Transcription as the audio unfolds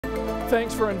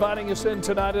Thanks for inviting us in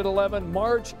tonight at 11.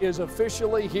 March is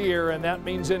officially here, and that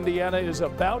means Indiana is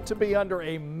about to be under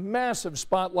a massive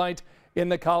spotlight in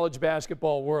the college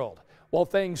basketball world. While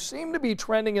things seem to be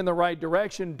trending in the right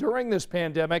direction during this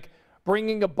pandemic,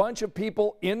 bringing a bunch of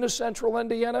people into central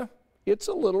Indiana, it's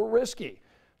a little risky.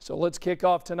 So let's kick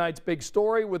off tonight's big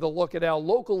story with a look at how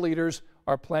local leaders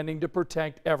are planning to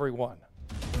protect everyone.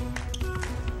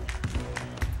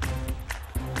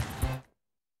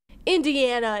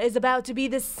 Indiana is about to be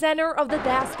the center of the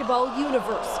basketball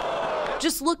universe.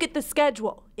 Just look at the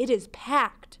schedule. It is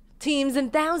packed. Teams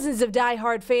and thousands of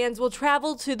diehard fans will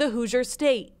travel to the Hoosier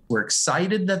State. We're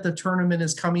excited that the tournament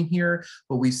is coming here,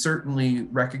 but we certainly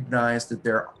recognize that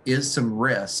there is some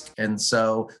risk. And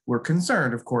so we're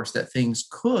concerned, of course, that things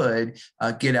could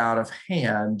get out of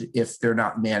hand if they're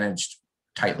not managed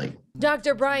tightly.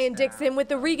 Dr. Brian Dixon with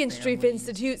the Regan Street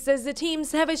Institute says the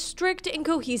teams have a strict and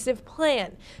cohesive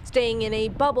plan, staying in a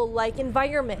bubble-like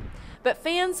environment. But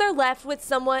fans are left with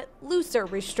somewhat looser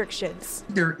restrictions.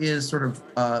 There is sort of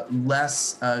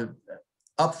less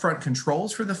upfront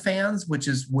controls for the fans, which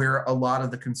is where a lot of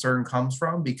the concern comes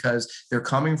from, because they're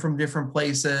coming from different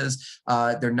places.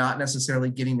 They're not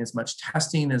necessarily getting as much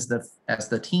testing as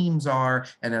the teams are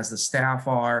and as the staff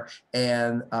are,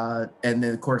 and then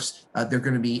of course they're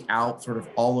going to be out sort of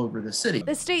all over the city.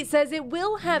 The state says it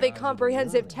will have a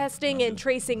comprehensive testing and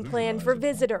tracing plan for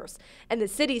visitors, and the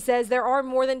city says there are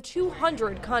more than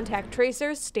 200 contact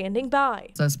tracers standing by.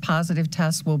 Those positive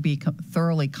tests will be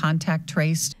thoroughly contact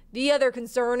traced. The other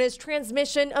concern is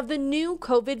transmission of the new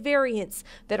COVID variants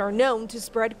that are known to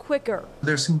spread quicker.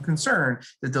 There's some concern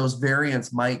that those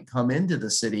variants might come into the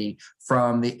city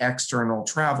from the external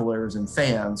travelers and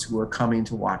fans who are coming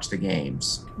to watch the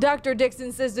games. Dr.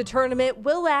 Dixon says the tournament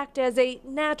will act as a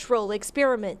natural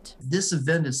experiment. If this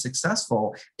event is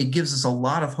successful, it gives us a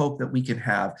lot of hope that we can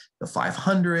have the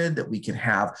 500, that we can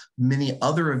have many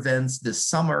other events this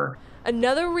summer.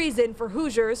 Another reason for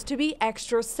Hoosiers to be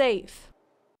extra safe.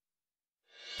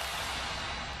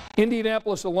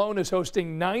 Indianapolis alone is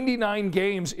hosting 99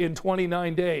 games in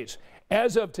 29 days.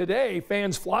 As of today,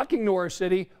 fans flocking to our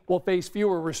city will face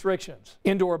fewer restrictions.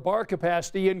 Indoor bar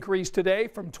capacity increased today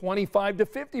from 25 to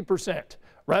 50%.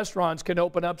 Restaurants can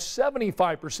open up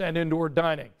 75% indoor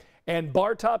dining, and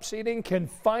bar top seating can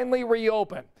finally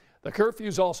reopen. The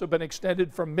curfew's also been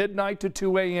extended from midnight to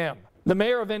 2 a.m. The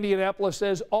mayor of Indianapolis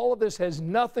says all of this has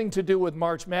nothing to do with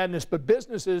March Madness, but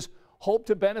businesses hope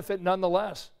to benefit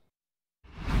nonetheless.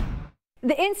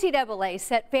 The NCAA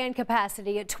set fan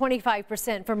capacity at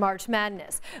 25% for March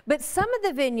Madness, but some of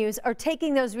the venues are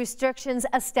taking those restrictions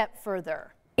a step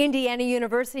further. Indiana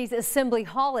University's Assembly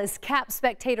Hall has capped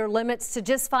spectator limits to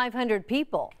just 500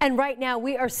 people. And right now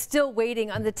we are still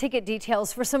waiting on the ticket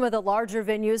details for some of the larger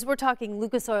venues. We're talking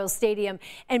Lucas Oil Stadium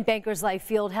and Bankers Life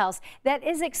Fieldhouse. That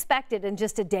is expected in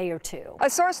just a day or two. A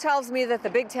source tells me that the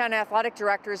Big Ten athletic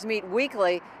directors meet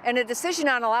weekly, and a decision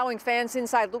on allowing fans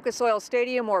inside Lucas Oil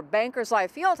Stadium or Bankers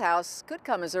Life Fieldhouse could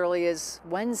come as early as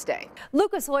Wednesday.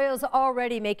 Lucas Oil's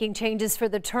already making changes for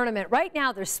the tournament. Right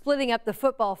now they're splitting up the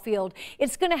football field.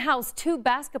 It's going to house 2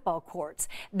 basketball courts.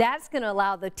 That's going to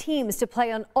allow the teams to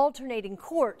play on alternating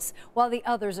courts while the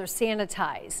others are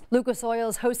sanitized. Lucas Oil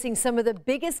is hosting some of the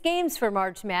biggest games for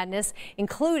March Madness,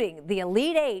 including the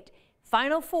Elite 8,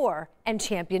 Final 4, and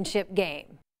championship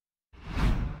game.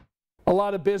 A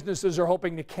lot of businesses are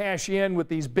hoping to cash in with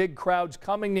these big crowds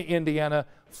coming to Indiana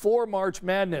for March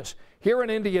Madness. Here in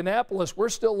Indianapolis, we're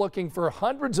still looking for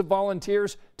hundreds of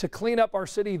volunteers to clean up our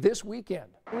city this weekend.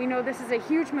 We know this is a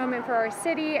huge moment for our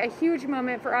city, a huge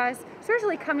moment for us,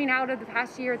 especially coming out of the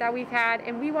past year that we've had,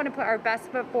 and we want to put our best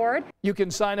foot forward. You can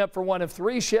sign up for one of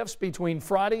 3 shifts between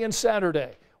Friday and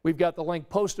Saturday. We've got the link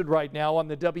posted right now on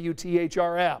the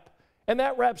WTHR app. And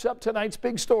that wraps up tonight's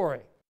big story.